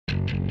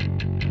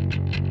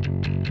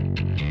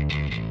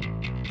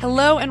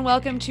Hello and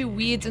welcome to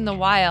Weeds in the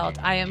Wild.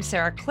 I am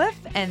Sarah Cliff,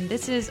 and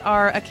this is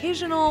our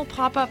occasional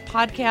pop-up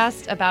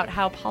podcast about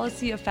how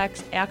policy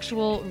affects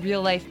actual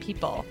real-life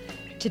people.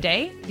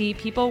 Today, the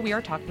people we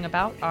are talking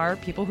about are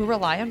people who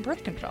rely on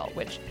birth control,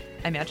 which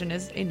I imagine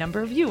is a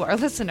number of you, our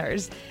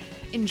listeners.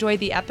 Enjoy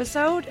the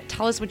episode.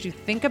 Tell us what you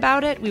think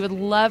about it. We would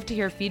love to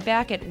hear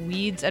feedback at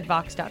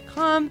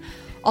weeds@vox.com.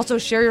 Also,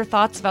 share your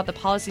thoughts about the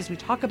policies we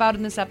talk about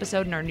in this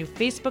episode in our new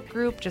Facebook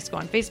group. Just go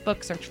on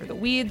Facebook, search for The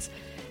Weeds.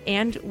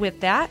 And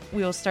with that,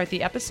 we will start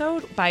the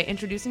episode by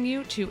introducing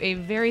you to a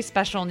very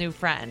special new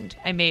friend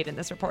I made in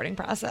this reporting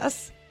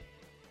process.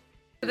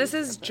 This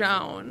is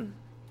Joan.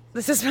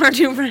 This is our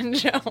new friend,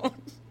 Joan.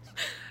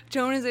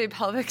 Joan is a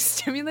pelvic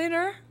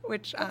stimulator,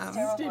 which...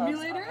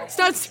 Stimulator? It's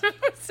not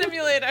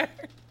stimulator.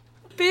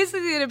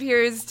 Basically, it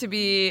appears to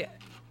be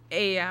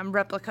a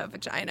replica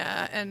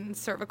vagina and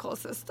cervical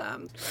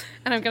system.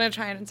 And I'm going to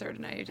try and insert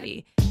an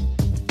IUD.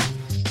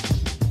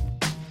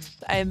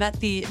 I met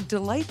the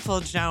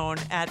delightful Joan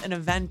at an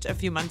event a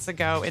few months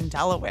ago in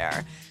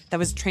Delaware that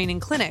was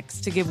training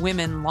clinics to give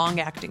women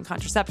long-acting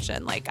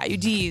contraception like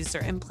IUDs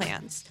or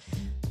implants.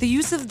 The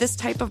use of this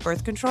type of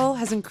birth control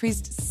has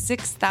increased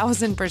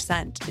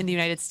 6,000% in the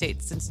United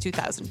States since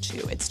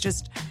 2002. It's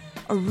just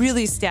a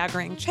really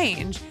staggering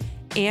change,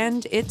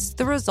 and it's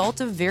the result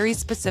of very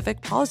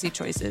specific policy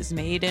choices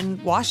made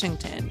in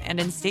Washington and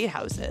in state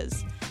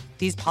houses.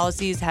 These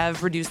policies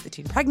have reduced the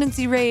teen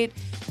pregnancy rate,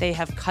 they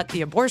have cut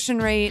the abortion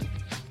rate,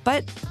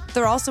 but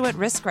they're also at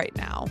risk right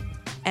now.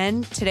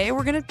 And today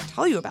we're going to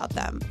tell you about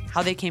them,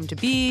 how they came to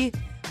be,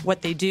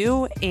 what they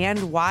do,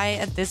 and why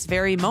at this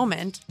very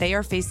moment they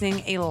are facing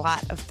a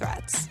lot of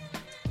threats.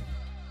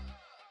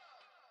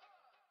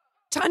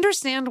 To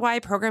understand why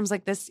programs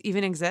like this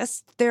even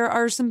exist, there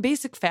are some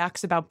basic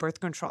facts about birth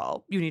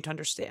control you need to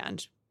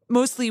understand.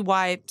 Mostly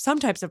why some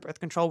types of birth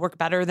control work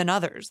better than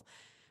others.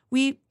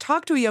 We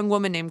talked to a young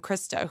woman named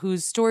Krista,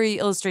 whose story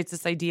illustrates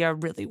this idea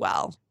really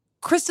well.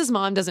 Krista's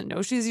mom doesn't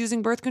know she's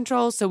using birth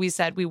control, so we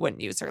said we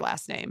wouldn't use her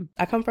last name.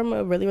 I come from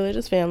a really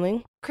religious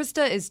family.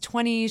 Krista is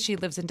 20. She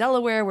lives in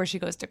Delaware, where she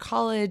goes to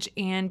college.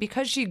 And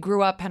because she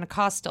grew up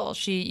Pentecostal,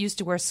 she used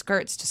to wear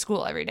skirts to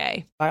school every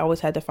day. I always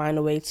had to find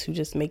a way to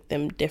just make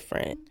them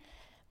different.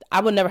 I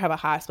would never have a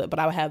high split, but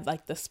I would have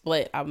like the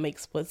split. I would make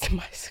splits in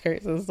my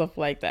skirts and stuff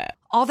like that.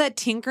 All that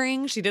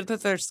tinkering she did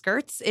with her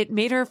skirts, it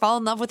made her fall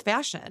in love with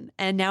fashion.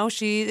 And now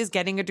she is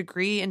getting a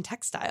degree in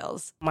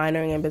textiles.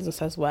 Minoring in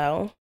business as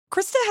well.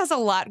 Krista has a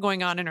lot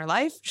going on in her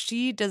life.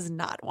 She does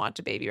not want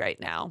a baby right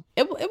now.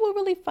 It will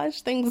really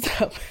fudge things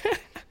up.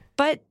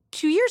 But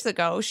 2 years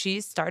ago,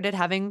 she started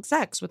having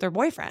sex with her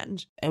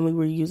boyfriend. And we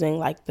were using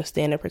like the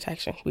standard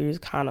protection. We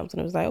used condoms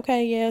and it was like,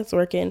 okay, yeah, it's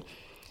working.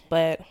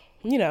 But,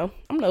 you know,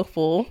 I'm no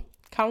fool.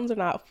 Condoms are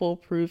not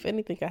foolproof.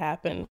 Anything could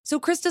happen. So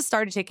Krista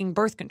started taking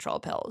birth control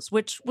pills,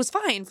 which was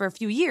fine for a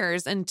few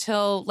years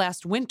until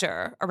last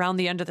winter, around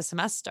the end of the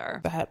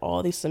semester. I had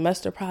all these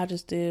semester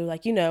projects due,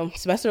 like, you know,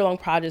 semester-long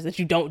projects that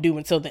you don't do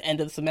until the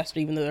end of the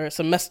semester, even though they're a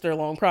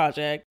semester-long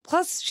project.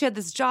 Plus, she had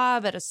this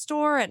job at a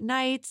store at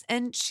nights,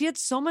 and she had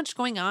so much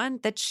going on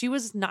that she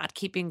was not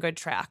keeping good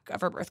track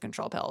of her birth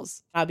control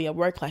pills. I'd be at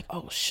work like,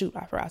 oh, shoot,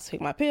 I forgot to take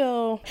my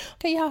pill.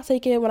 Okay, yeah, I'll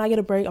take it. When I get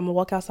a break, I'm going to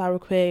walk outside real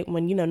quick.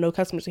 When, you know, no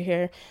customers are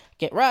here,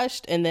 get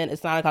rushed, and then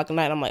it's 9 o'clock at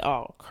night. I'm like,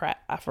 oh, crap,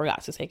 I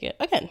forgot to take it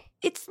again.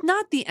 It's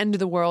not the end of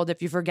the world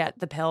if you forget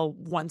the pill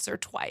once or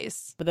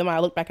twice. But then when I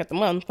look back at the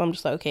month, I'm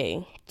just like,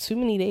 okay, too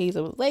many days.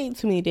 It was late,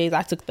 too many days.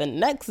 I took the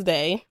next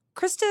day.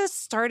 Krista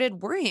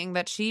started worrying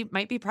that she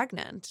might be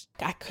pregnant.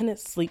 I couldn't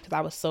sleep because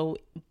I was so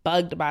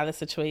bugged by the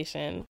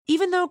situation.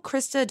 Even though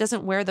Krista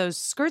doesn't wear those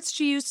skirts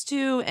she used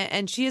to,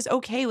 and she is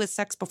okay with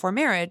sex before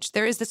marriage,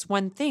 there is this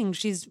one thing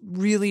she's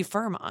really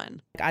firm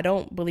on. I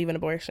don't believe in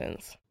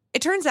abortions.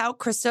 It turns out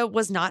Krista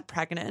was not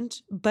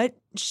pregnant, but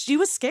she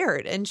was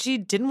scared and she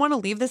didn't want to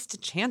leave this to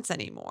chance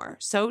anymore.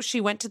 So she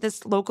went to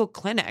this local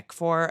clinic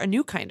for a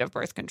new kind of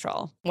birth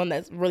control. One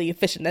that's really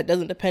efficient, that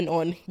doesn't depend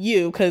on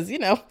you because, you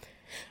know,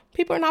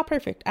 people are not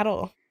perfect at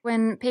all.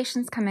 When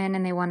patients come in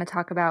and they want to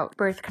talk about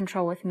birth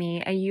control with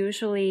me, I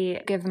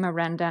usually give them a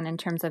rundown in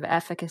terms of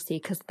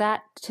efficacy because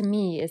that, to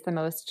me, is the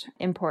most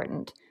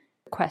important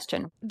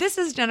question. This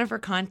is Jennifer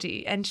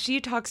Conti, and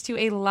she talks to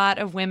a lot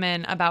of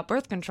women about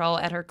birth control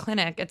at her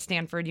clinic at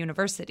Stanford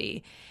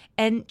University.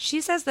 And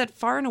she says that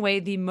far and away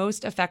the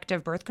most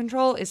effective birth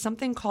control is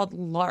something called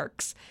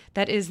LARCs.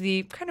 That is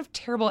the kind of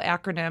terrible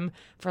acronym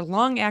for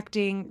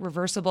long-acting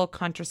reversible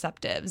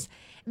contraceptives.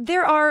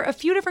 There are a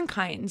few different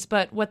kinds,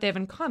 but what they have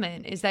in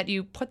common is that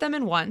you put them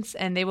in once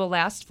and they will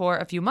last for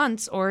a few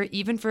months or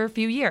even for a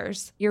few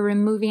years. You're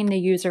removing the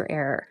user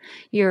error.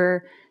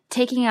 You're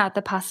taking out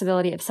the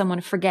possibility of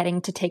someone forgetting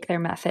to take their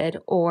method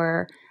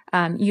or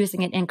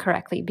using it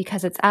incorrectly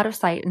because it's out of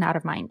sight and out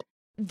of mind.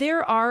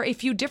 There are a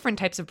few different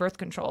types of birth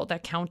control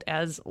that count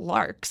as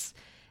LARCs.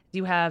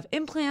 You have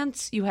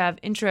implants, you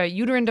have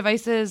intrauterine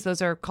devices,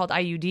 those are called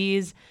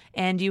IUDs,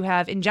 and you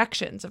have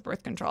injections of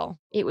birth control.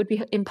 It would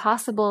be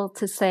impossible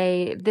to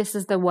say this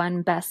is the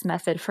one best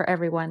method for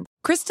everyone.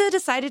 Krista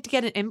decided to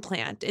get an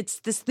implant. It's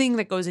this thing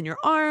that goes in your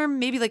arm,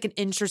 maybe like an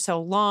inch or so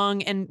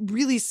long and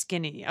really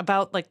skinny,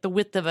 about like the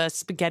width of a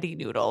spaghetti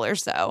noodle or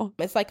so.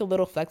 It's like a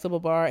little flexible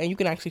bar, and you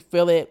can actually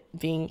feel it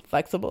being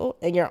flexible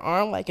in your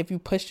arm, like if you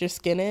push your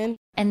skin in.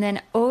 And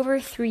then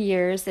over 3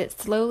 years, it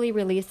slowly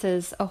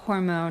releases a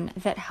hormone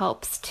that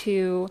helps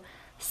to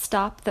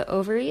stop the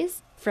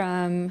ovaries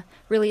from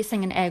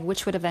releasing an egg,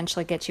 which would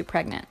eventually get you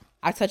pregnant.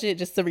 I touch it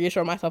just to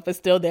reassure myself it's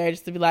still there,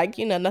 just to be like,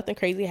 nothing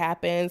crazy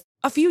happens.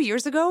 A few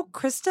years ago,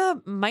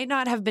 Krista might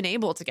not have been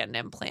able to get an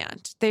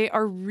implant. They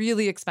are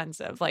really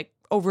expensive, like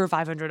over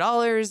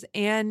 $500,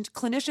 and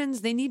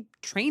clinicians, they need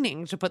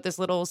training to put this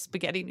little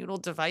spaghetti noodle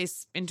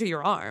device into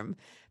your arm.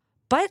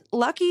 But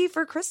lucky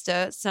for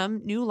Krista,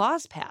 some new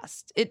laws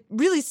passed. It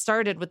really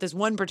started with this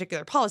one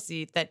particular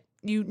policy that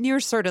you near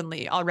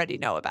certainly already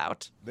know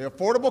about. The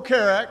Affordable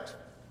Care Act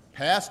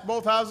passed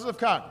both houses of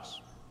Congress.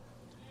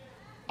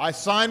 I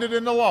signed it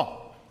into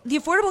law. The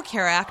Affordable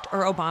Care Act,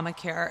 or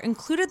Obamacare,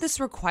 included this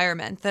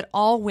requirement that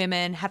all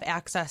women have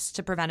access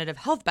to preventative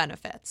health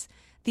benefits.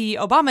 The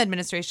Obama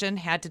administration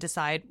had to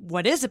decide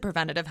what is a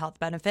preventative health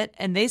benefit,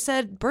 and they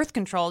said birth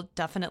control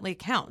definitely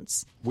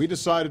counts. We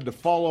decided to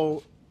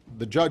follow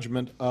the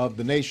judgment of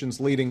the nation's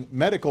leading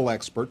medical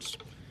experts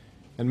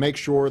and make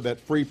sure that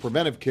free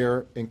preventive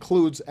care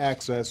includes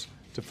access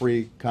to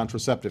free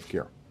contraceptive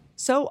care.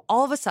 So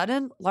all of a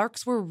sudden,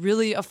 LARCs were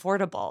really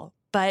affordable,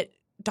 but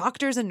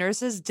doctors and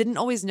nurses didn't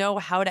always know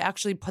how to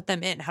actually put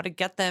them in, how to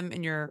get them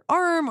in your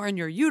arm or in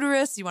your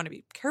uterus. You want to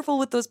be careful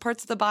with those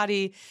parts of the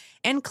body.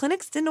 And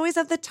clinics didn't always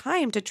have the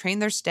time to train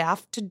their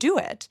staff to do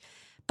it.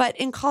 But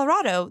in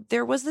Colorado,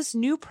 there was this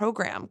new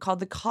program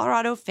called the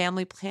Colorado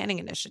Family Planning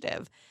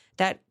Initiative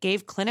that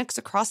gave clinics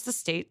across the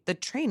state the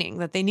training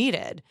that they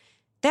needed.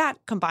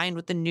 That, combined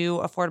with the new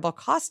affordable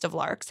cost of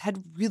LARCs,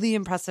 had really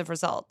impressive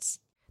results.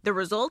 The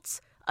results?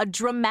 A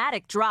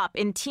dramatic drop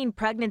in teen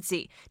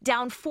pregnancy,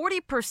 down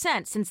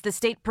 40% since the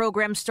state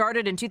program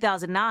started in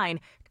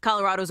 2009.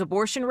 Colorado's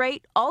abortion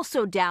rate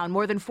also down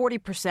more than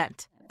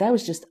 40%. That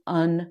was just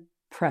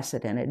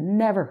unprecedented,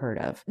 never heard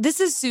of. This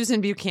is Susan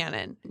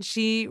Buchanan.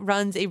 She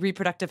runs a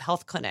reproductive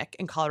health clinic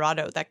in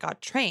Colorado that got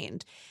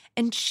trained,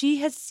 and she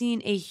has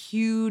seen a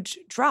huge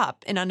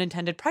drop in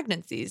unintended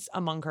pregnancies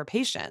among her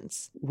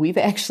patients. We've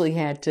actually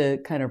had to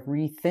kind of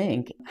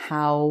rethink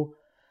how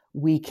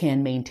we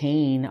can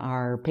maintain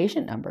our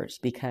patient numbers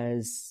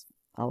because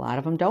a lot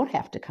of them don't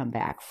have to come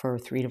back for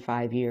 3 to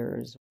 5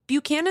 years.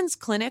 Buchanan's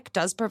clinic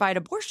does provide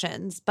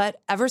abortions,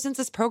 but ever since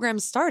this program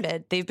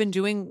started, they've been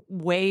doing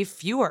way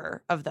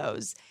fewer of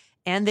those.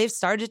 And they've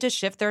started to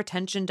shift their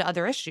attention to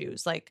other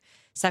issues like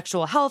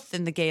sexual health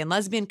in the gay and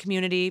lesbian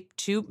community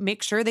to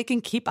make sure they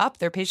can keep up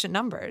their patient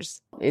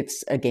numbers.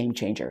 It's a game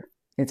changer.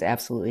 It's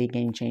absolutely a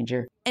game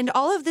changer. And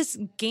all of this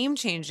game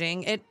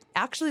changing, it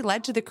actually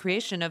led to the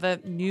creation of a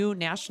new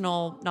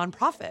national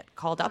nonprofit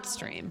called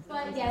Upstream.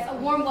 But yes, a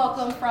warm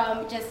welcome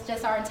from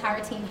just our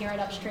entire team here at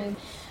Upstream.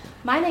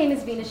 My name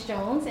is Venus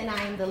Jones, and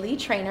I am the lead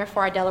trainer for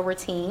our Delaware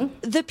team.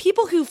 The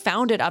people who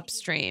founded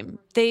Upstream,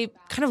 they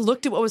kind of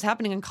looked at what was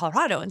happening in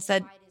Colorado and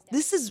said,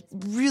 this is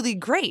really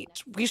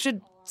great. We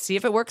should see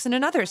if it works in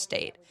another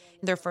state.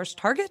 Their first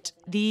target,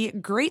 the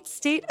great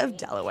state of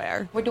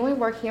Delaware. We're doing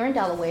work here in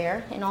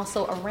Delaware and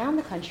also around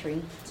the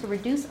country to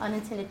reduce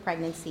unintended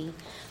pregnancy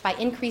by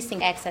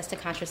increasing access to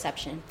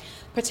contraception,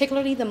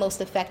 particularly the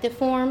most effective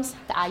forms,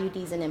 the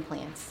IUDs and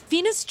implants.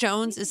 Venus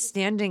Jones is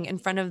standing in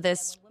front of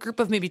this group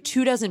of maybe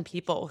 24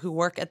 people who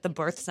work at the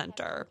Birth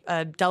Center,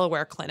 a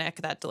Delaware clinic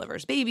that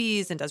delivers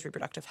babies and does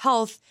reproductive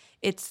health.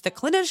 It's the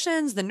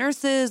clinicians, the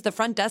nurses, the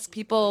front desk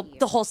people,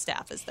 the whole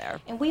staff is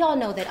there. And we all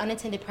know that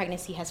unintended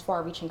pregnancy has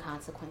far-reaching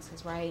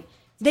consequences, right?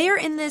 They are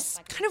in this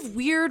kind of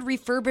weird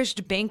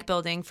refurbished bank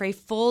building for a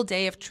full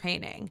day of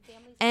training.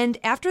 And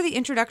after the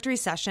introductory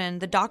session,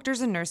 the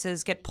doctors and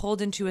nurses get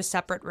pulled into a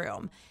separate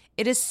room.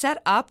 It is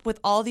set up with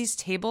all these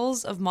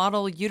tables of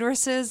model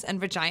uteruses and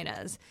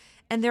vaginas.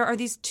 And there are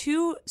these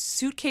 2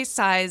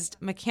 suitcase-sized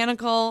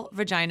mechanical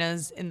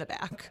vaginas in the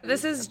back.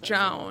 This is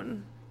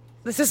Joan.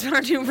 This is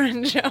our new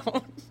friend,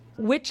 Joan.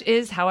 Which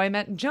is how I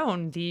met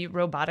Joan, the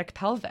robotic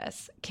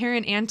pelvis.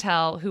 Karen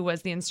Antel, who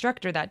was the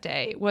instructor that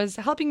day, was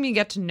helping me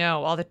get to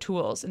know all the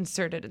tools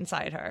inserted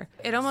inside her.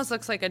 It almost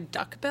looks like a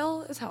duck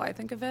bill is how I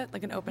think of it,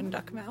 like an open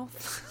duck mouth.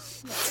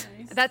 That's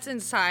nice. That's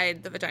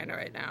inside the vagina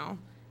right now.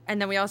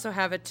 And then we also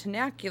have a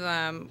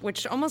tenaculum,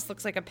 which almost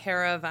looks like a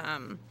pair of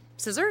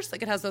scissors.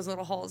 Like it has those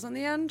little holes on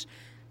the end,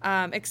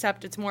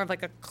 except it's more of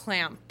like a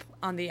clamp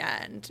on the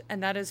end.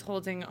 And that is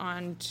holding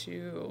on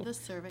to the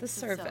cervix. The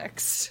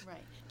cervix. Right.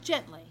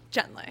 Gently.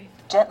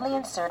 Gently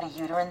insert a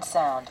uterine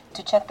sound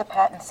to check the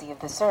patency of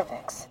the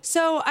cervix.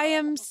 So I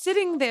am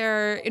sitting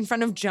there in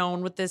front of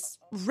Joan with this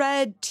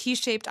red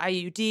T-shaped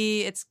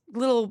IUD. Its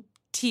little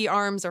T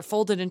arms are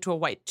folded into a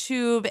white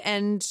tube.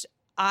 And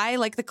I,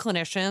 like the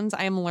clinicians,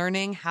 I am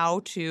learning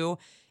how to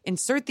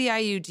insert the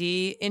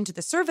IUD into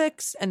the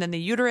cervix and then the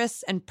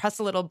uterus and press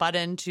a little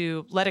button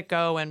to let it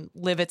go and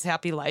live its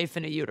happy life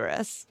in a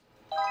uterus.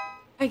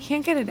 I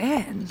can't get it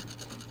in.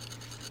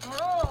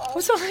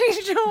 What's wrong,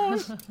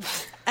 Joan?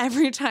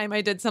 every time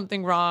I did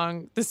something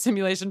wrong, the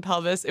simulation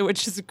pelvis, it would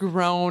just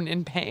groan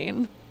in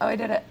pain. Oh, I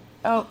did it.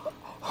 Oh.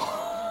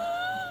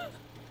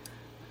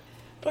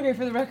 Okay,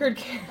 for the record,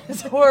 Karen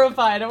is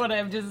horrified at what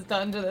I've just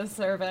done to the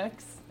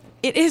cervix.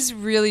 It is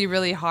really,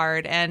 really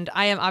hard, and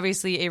I am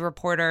obviously a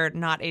reporter,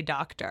 not a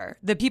doctor.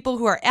 The people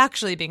who are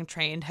actually being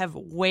trained have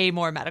way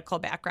more medical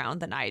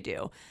background than I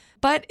do.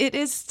 But it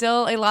is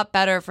still a lot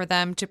better for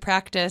them to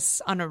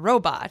practice on a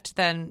robot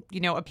than,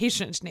 a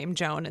patient named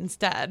Joan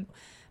instead.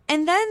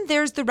 And then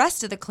there's the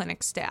rest of the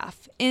clinic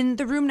staff. In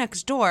the room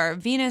next door,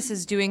 Venus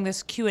is doing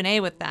this Q&A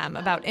with them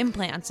about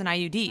implants and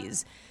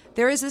IUDs.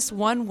 There is this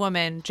one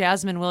woman,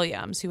 Jasmine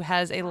Williams, who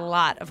has a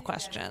lot of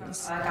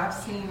questions. Like I've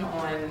seen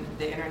on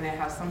the internet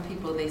how some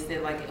people, they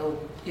said like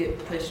it'll get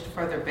pushed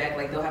further back,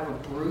 like they'll have a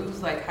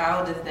bruise. Like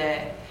how does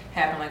that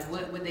happen? Like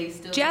what would they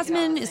still...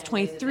 Jasmine is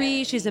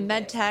 23. She's a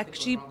med tech.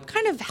 She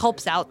kind of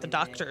helps out the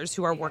doctors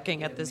who are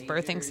working at this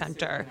birthing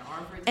center.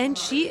 And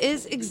she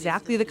is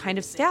exactly the kind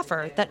of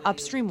staffer that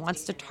Upstream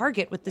wants to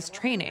target with this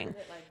training.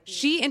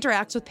 She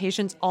interacts with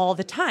patients all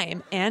the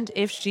time, and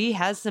if she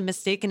has some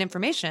mistaken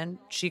information,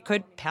 she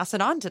could pass it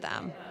on to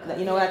them.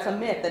 That's a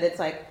myth, that it's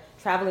like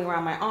traveling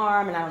around my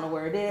arm and I don't know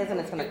where it is and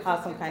it's going to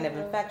cause some kind of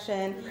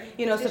infection.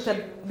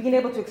 So being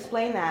able to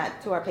explain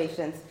that to our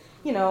patients,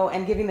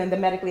 and giving them the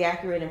medically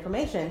accurate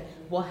information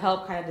will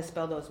help kind of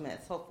dispel those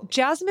myths, hopefully.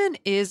 Jasmine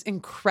is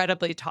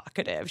incredibly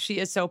talkative. She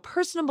is so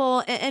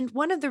personable, and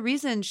one of the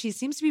reasons she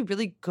seems to be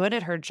really good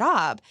at her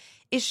job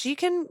is she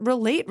can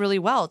relate really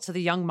well to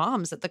the young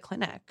moms at the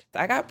clinic.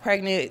 I got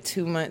pregnant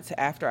 2 months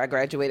after I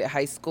graduated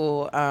high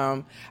school.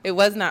 It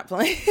was not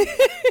planned.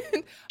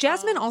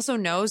 Jasmine also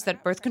knows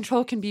that birth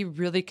control can be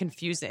really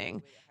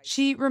confusing.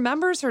 She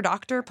remembers her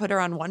doctor put her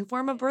on one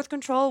form of birth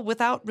control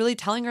without really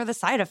telling her the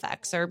side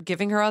effects or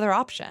giving her other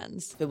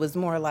options. It was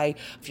more like,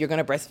 if you're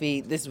going to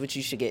breastfeed, this is what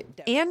you should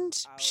get. And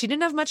she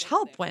didn't have much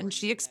help when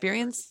she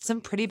experienced some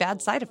pretty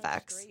bad side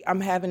effects. I'm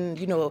having,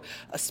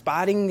 a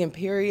spotting and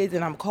periods,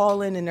 and I'm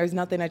calling, and there's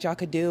nothing that y'all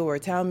could do or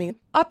tell me.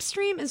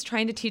 Upstream is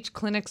trying to teach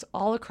clinics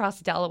all across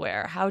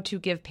Delaware how to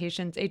give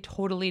patients a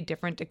totally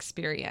different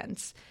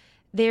experience.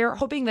 They're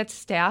hoping that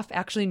staff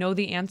actually know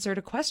the answer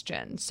to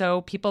questions,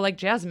 so people like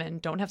Jasmine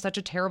don't have such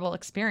a terrible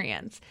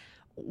experience.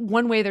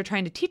 One way they're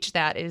trying to teach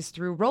that is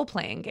through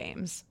role-playing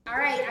games. All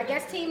right, I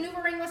guess Team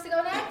Newbering wants to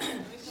go next.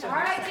 All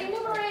right, Team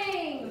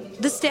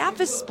Newbering. The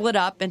staff is split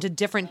up into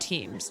different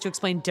teams to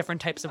explain different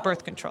types of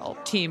birth control.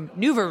 Team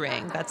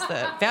Nuva-Ring, that's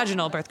the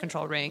vaginal birth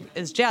control ring,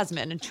 is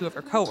Jasmine and two of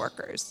her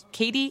coworkers,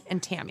 Katie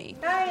and Tammy.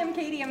 Hi, I'm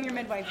Katie. I'm your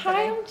midwife today.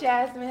 Hi, I'm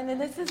Jasmine,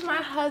 and this is my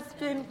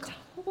husband,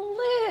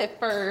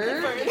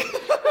 Clifford.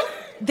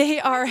 They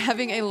are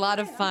having a lot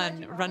of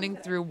fun running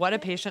through what a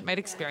patient might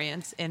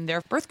experience in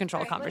their birth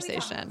control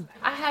conversation.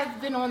 I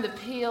have been on the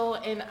pill,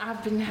 and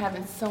I've been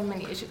having so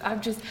many issues. I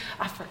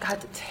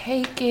forgot to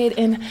take it,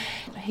 and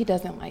he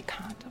doesn't like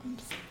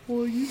condoms.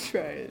 Well, you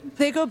try it.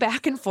 They go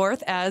back and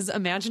forth as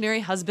imaginary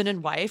husband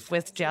and wife,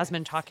 with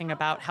Jasmine talking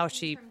about how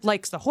she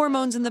likes the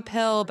hormones in the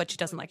pill, but she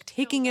doesn't like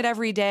taking it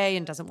every day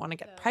and doesn't want to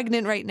get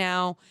pregnant right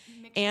now.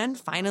 And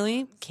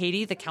finally,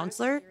 Katie, the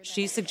counselor,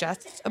 she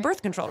suggests a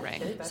birth control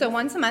ring. So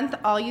once a month,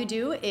 all you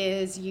do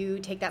is you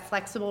take that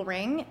flexible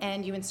ring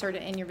and you insert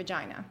it in your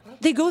vagina.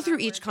 They go through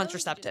each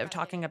contraceptive,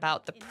 talking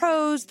about the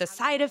pros, the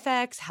side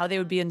effects, how they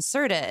would be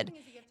inserted.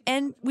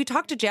 And we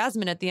talked to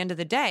Jasmine at the end of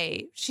the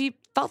day. She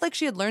felt like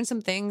she had learned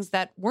some things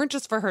that weren't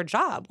just for her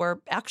job,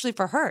 were actually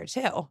for her,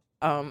 too.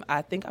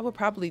 I think I would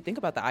probably think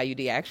about the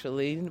IUD,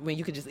 actually, when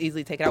you could just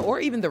easily take it out,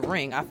 or even the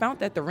ring. I found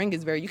that the ring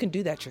is you can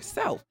do that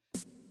yourself.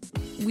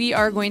 We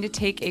are going to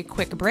take a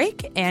quick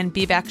break and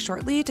be back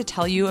shortly to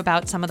tell you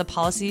about some of the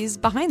policies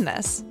behind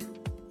this.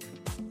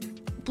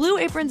 Blue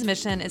Apron's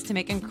mission is to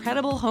make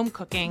incredible home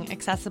cooking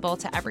accessible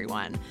to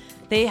everyone.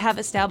 They have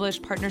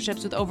established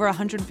partnerships with over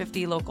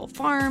 150 local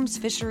farms,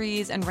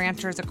 fisheries, and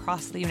ranchers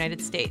across the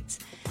United States.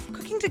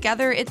 Cooking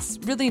together, it's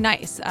really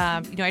nice.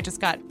 I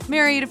just got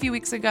married a few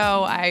weeks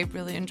ago. I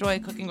really enjoy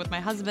cooking with my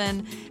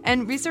husband.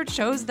 And research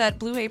shows that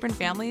Blue Apron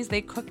families,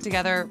 they cook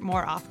together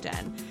more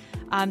often.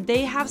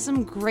 They have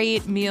some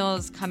great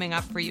meals coming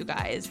up for you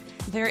guys.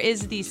 There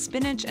is the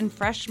spinach and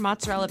fresh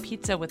mozzarella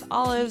pizza with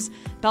olives,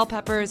 bell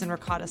peppers and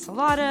ricotta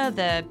salata,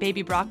 the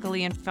baby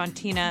broccoli and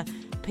fontina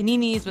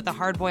paninis with a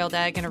hard-boiled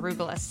egg and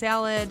arugula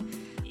salad.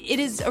 It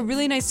is a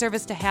really nice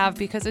service to have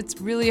because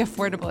it's really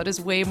affordable. It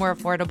is way more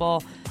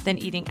affordable than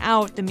eating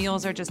out. The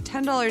meals are just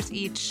 $10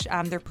 each.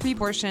 They're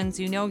pre-portions.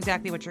 You know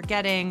exactly what you're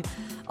getting.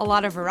 A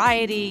lot of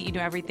variety,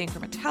 everything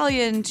from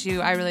Italian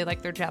to I really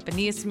like their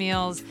Japanese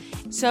meals.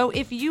 So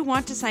if you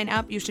want to sign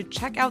up, you should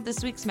check out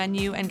this week's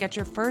menu and get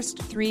your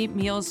first 3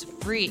 meals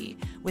free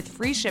with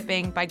free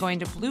shipping by going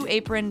to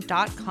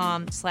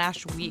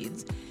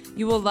blueapron.com/weeds.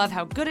 You will love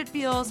how good it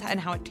feels and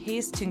how it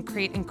tastes to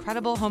create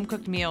incredible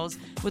home-cooked meals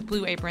with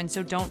Blue Apron,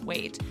 so don't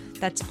wait.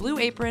 That's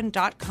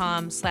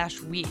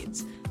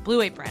blueapron.com/weeds.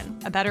 Blue Apron,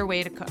 a better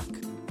way to cook.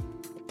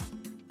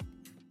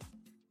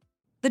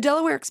 The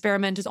Delaware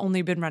experiment has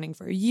only been running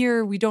for a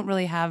year. We don't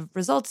really have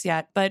results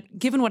yet, but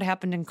given what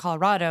happened in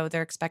Colorado,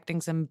 they're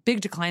expecting some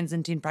big declines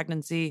in teen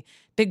pregnancy,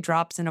 big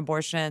drops in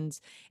abortions,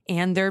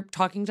 and they're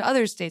talking to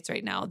other states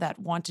right now that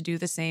want to do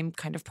the same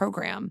kind of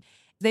program.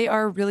 They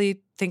are really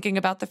thinking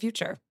about the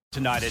future.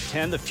 Tonight at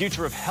 10, the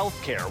future of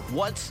healthcare.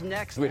 What's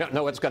next? We don't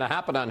know what's going to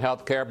happen on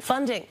healthcare.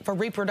 Funding for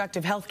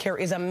reproductive healthcare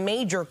is a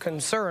major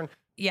concern.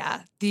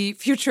 Yeah, the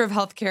future of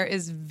healthcare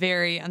is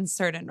very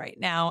uncertain right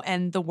now,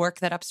 and the work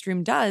that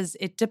Upstream does,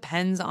 it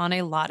depends on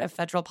a lot of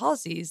federal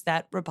policies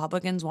that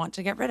Republicans want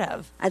to get rid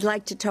of. I'd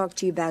like to talk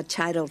to you about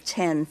Title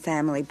X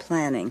family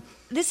planning.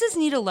 This is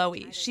Nita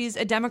Lowey. She's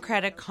a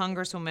Democratic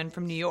congresswoman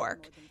from New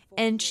York,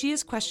 and she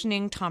is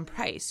questioning Tom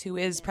Price, who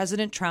is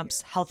President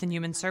Trump's Health and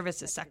Human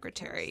Services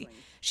Secretary.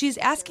 She's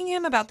asking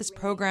him about this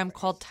program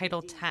called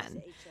Title X.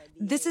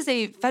 This is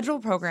a federal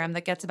program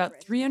that gets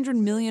about $300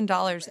 million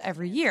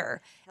every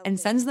year and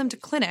sends them to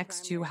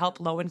clinics to help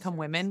low-income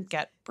women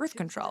get birth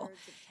control.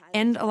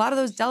 And a lot of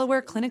those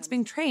Delaware clinics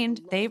being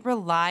trained, they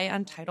rely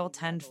on Title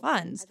X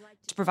funds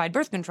to provide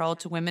birth control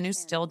to women who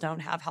still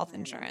don't have health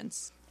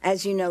insurance.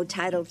 As you know,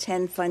 Title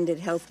X-funded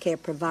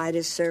healthcare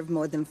providers serve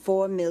more than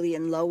 4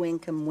 million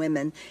low-income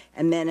women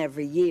and men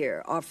every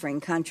year,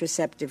 offering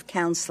contraceptive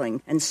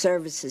counseling and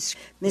services.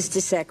 Mr.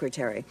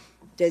 Secretary,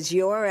 does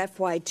your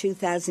FY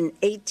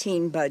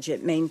 2018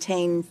 budget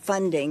maintain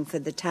funding for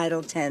the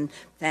Title X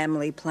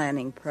family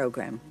planning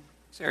program?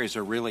 These areas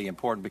are really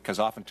important because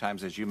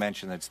oftentimes, as you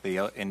mentioned, it's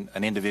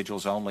an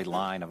individual's only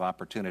line of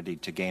opportunity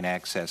to gain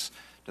access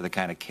to the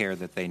kind of care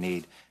that they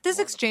need. This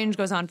exchange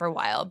goes on for a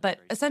while, but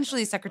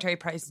essentially Secretary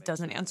Price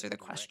doesn't answer the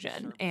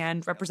question,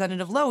 and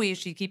Representative Lowey,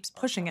 she keeps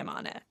pushing him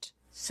on it.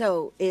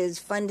 So is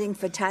funding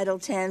for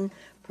Title X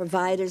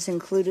providers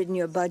included in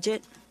your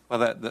budget? Well,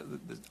 the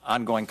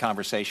ongoing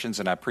conversations,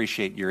 and I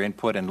appreciate your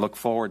input and look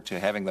forward to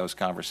having those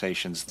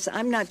conversations. So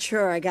I'm not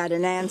sure I got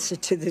an answer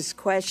to this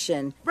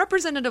question.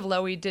 Representative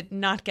Lowey did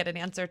not get an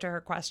answer to her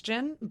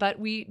question, but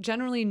we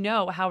generally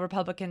know how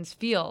Republicans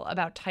feel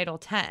about Title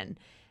X.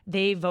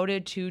 They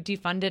voted to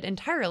defund it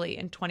entirely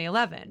in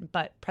 2011,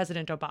 but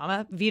President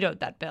Obama vetoed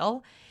that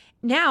bill.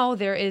 Now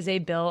there is a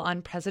bill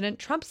on President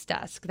Trump's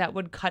desk that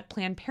would cut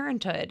Planned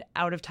Parenthood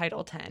out of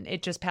Title X.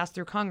 It just passed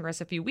through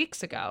Congress a few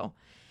weeks ago.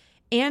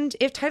 And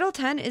if Title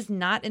X is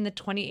not in the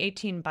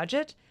 2018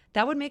 budget,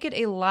 that would make it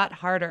a lot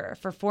harder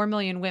for 4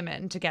 million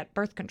women to get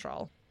birth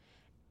control.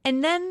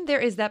 And then there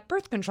is that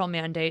birth control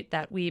mandate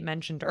that we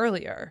mentioned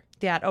earlier,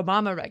 that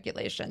Obama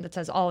regulation that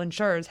says all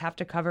insurers have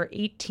to cover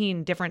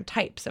 18 different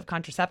types of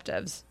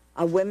contraceptives.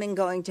 Are women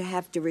going to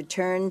have to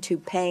return to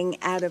paying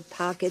out of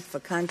pocket for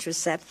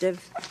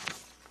contraceptive?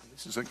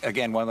 This is,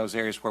 again, one of those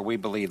areas where we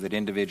believe that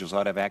individuals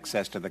ought to have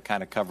access to the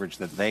kind of coverage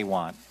that they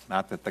want,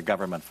 not that the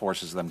government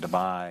forces them to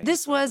buy.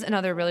 This was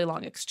another really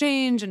long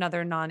exchange,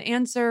 another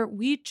non-answer.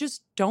 We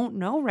just don't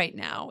know right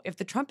now if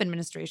the Trump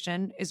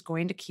administration is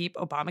going to keep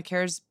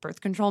Obamacare's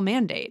birth control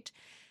mandate.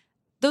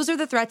 Those are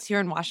the threats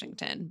here in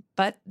Washington,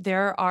 but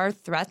there are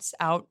threats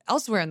out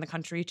elsewhere in the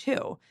country,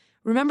 too.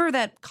 Remember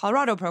that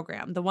Colorado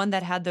program, the one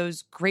that had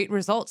those great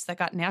results that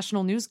got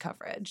national news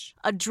coverage?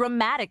 A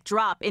dramatic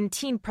drop in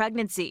teen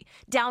pregnancy,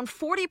 down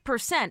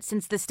 40%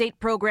 since the state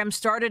program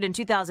started in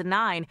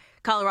 2009.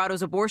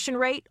 Colorado's abortion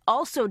rate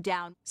also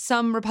down.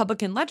 Some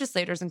Republican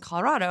legislators in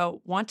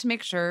Colorado want to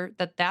make sure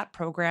that that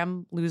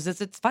program loses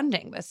its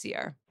funding this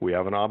year. We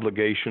have an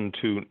obligation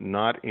to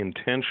not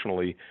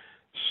intentionally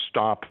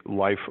stop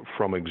life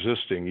from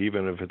existing,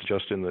 even if it's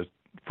just in the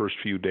first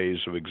few days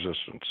of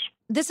existence.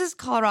 This is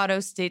Colorado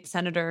State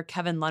Senator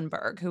Kevin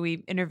Lundberg, who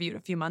we interviewed a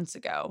few months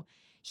ago.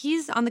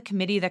 He's on the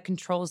committee that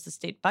controls the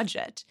state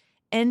budget,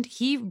 and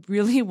he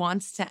really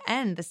wants to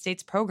end the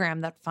state's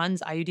program that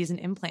funds IUDs and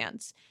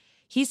implants.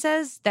 He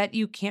says that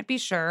you can't be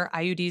sure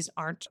IUDs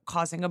aren't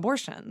causing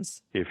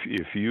abortions. If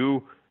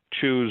you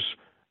choose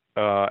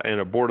an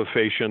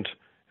abortifacient,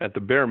 at the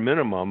bare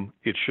minimum,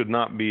 it should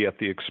not be at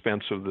the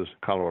expense of the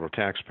Colorado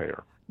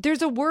taxpayer.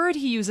 There's a word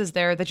he uses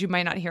there that you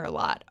might not hear a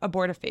lot,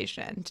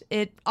 abortifacient.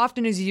 It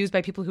often is used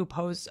by people who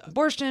oppose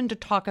abortion to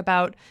talk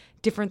about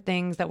different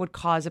things that would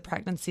cause a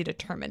pregnancy to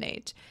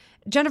terminate.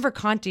 Jennifer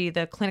Conti,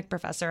 the clinic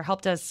professor,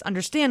 helped us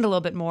understand a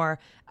little bit more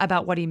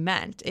about what he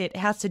meant. It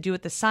has to do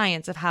with the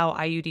science of how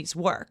IUDs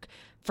work.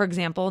 For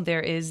example,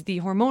 there is the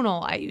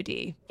hormonal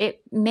IUD.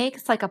 It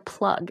makes like a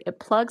plug. It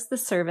plugs the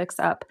cervix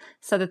up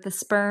so that the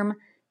sperm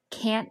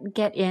can't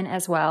get in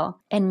as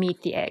well and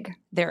meet the egg.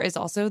 There is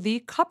also the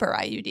copper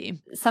IUD.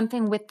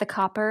 Something with the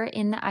copper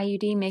in the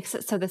IUD makes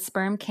it so the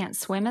sperm can't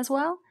swim as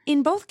well?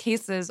 In both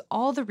cases,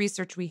 all the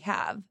research we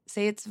have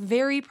say it's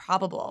very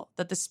probable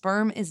that the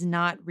sperm is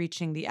not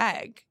reaching the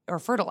egg or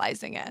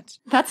fertilizing it.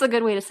 That's a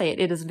good way to say it.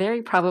 It is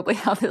very probably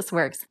how this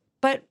works.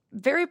 But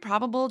very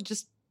probable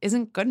just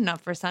isn't good enough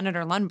for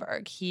Senator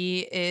Lundberg.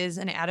 He is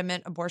an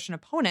adamant abortion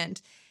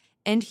opponent,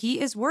 and he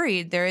is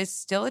worried there is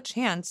still a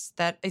chance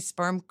that a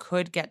sperm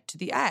could get to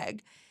the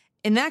egg.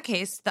 In that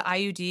case, the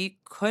IUD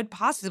could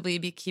possibly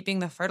be keeping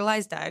the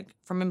fertilized egg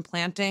from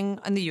implanting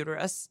in the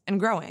uterus and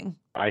growing.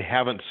 I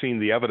haven't seen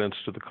the evidence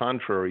to the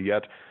contrary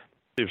yet,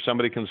 If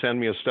somebody can send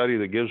me a study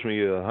that gives me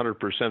 100%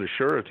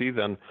 assurity,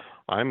 then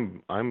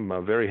I'm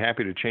very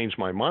happy to change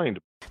my mind.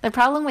 The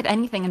problem with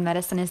anything in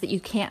medicine is that you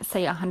can't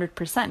say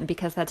 100%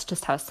 because that's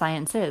just how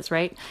science is,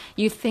 right?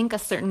 You think a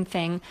certain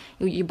thing,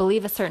 you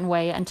believe a certain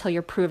way until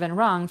you're proven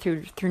wrong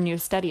through new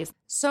studies.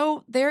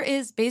 So there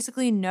is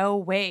basically no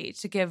way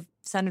to give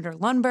Senator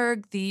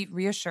Lundberg the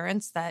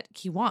reassurance that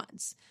he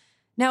wants.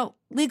 Now,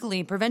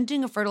 legally,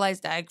 preventing a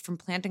fertilized egg from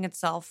planting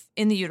itself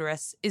in the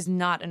uterus is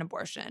not an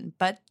abortion,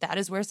 but that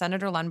is where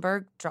Senator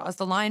Lundberg draws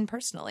the line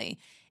personally,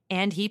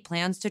 and he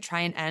plans to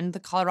try and end the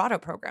Colorado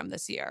program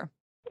this year.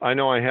 I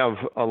know I have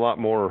a lot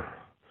more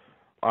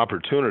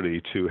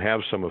opportunity to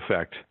have some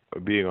effect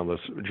being on this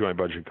Joint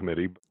Budget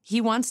Committee. He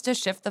wants to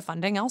shift the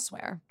funding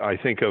elsewhere. I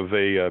think of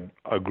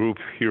a group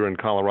here in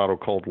Colorado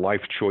called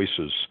Life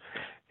Choices,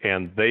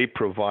 and they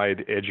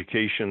provide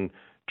education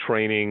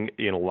training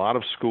in a lot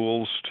of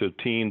schools to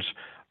teens.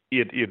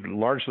 It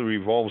largely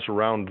revolves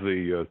around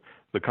the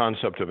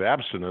concept of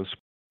abstinence.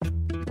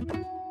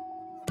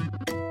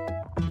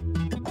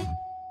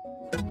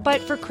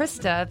 But for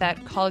Krista,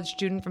 that college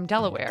student from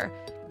Delaware,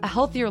 a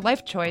healthier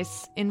life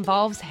choice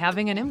involves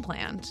having an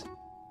implant.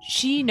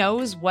 She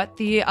knows what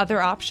the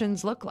other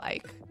options look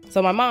like.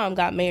 So my mom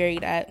got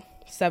married at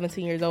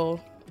 17 years old,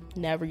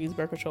 never used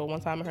birth control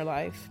one time in her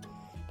life.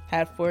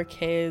 Had 4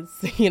 kids,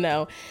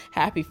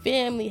 happy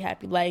family,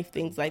 happy life,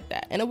 things like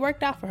that. And it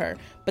worked out for her.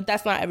 But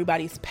that's not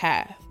everybody's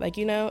path,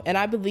 and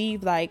I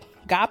believe,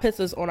 God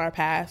puts us on our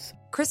paths.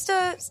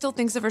 Krista still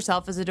thinks of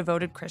herself as a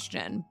devoted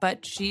Christian,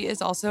 but she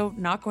is also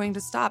not going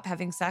to stop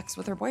having sex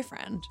with her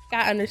boyfriend.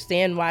 I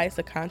understand why it's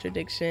a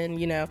contradiction,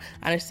 I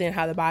understand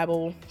how the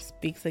Bible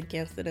speaks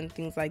against it and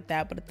things like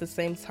that. But at the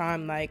same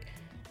time, I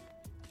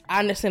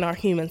understand our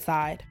human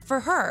side.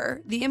 For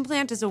her, the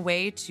implant is a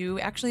way to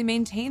actually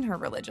maintain her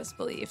religious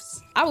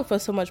beliefs. I would feel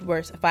so much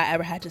worse if I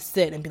ever had to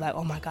sit and be like,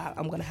 oh my God,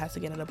 I'm going to have to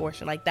get an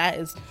abortion. That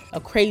is a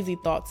crazy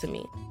thought to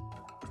me.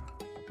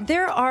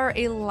 There are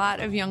a lot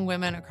of young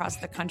women across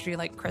the country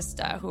like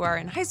Krista who are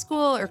in high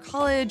school or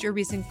college or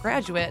recent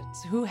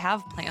graduates who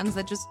have plans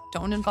that just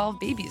don't involve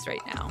babies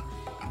right now.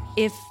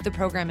 If the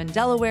program in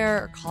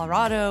Delaware or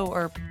Colorado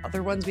or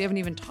other ones we haven't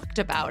even talked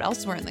about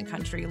elsewhere in the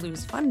country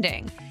lose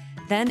funding,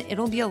 then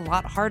it'll be a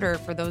lot harder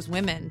for those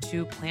women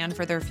to plan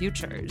for their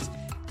futures.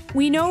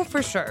 We know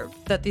for sure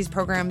that these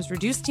programs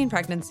reduce teen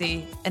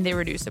pregnancy and they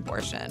reduce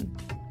abortion.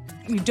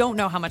 We don't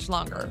know how much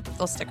longer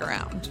they'll stick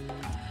around.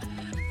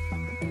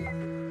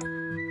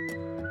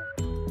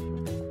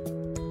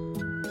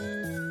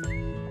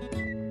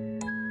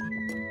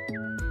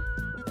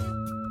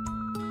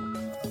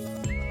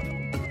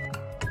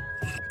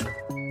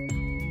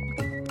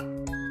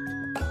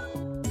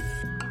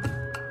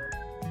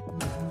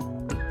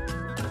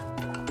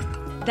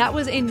 That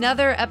was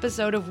another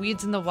episode of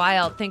Weeds in the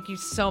Wild. Thank you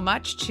so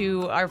much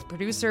to our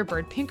producer,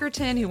 Bird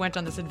Pinkerton, who went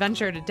on this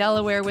adventure to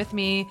Delaware with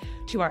me,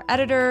 to our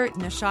editor,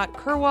 Nishat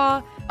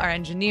Kurwa, our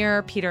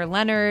engineer, Peter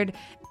Leonard.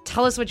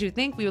 Tell us what you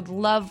think. We would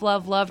love,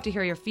 love, love to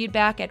hear your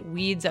feedback at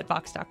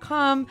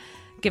weeds@vox.com.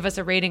 Give us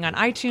a rating on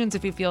iTunes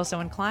if you feel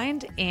so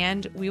inclined,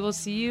 and we will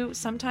see you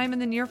sometime in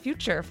the near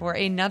future for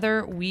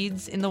another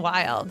Weeds in the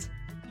Wild.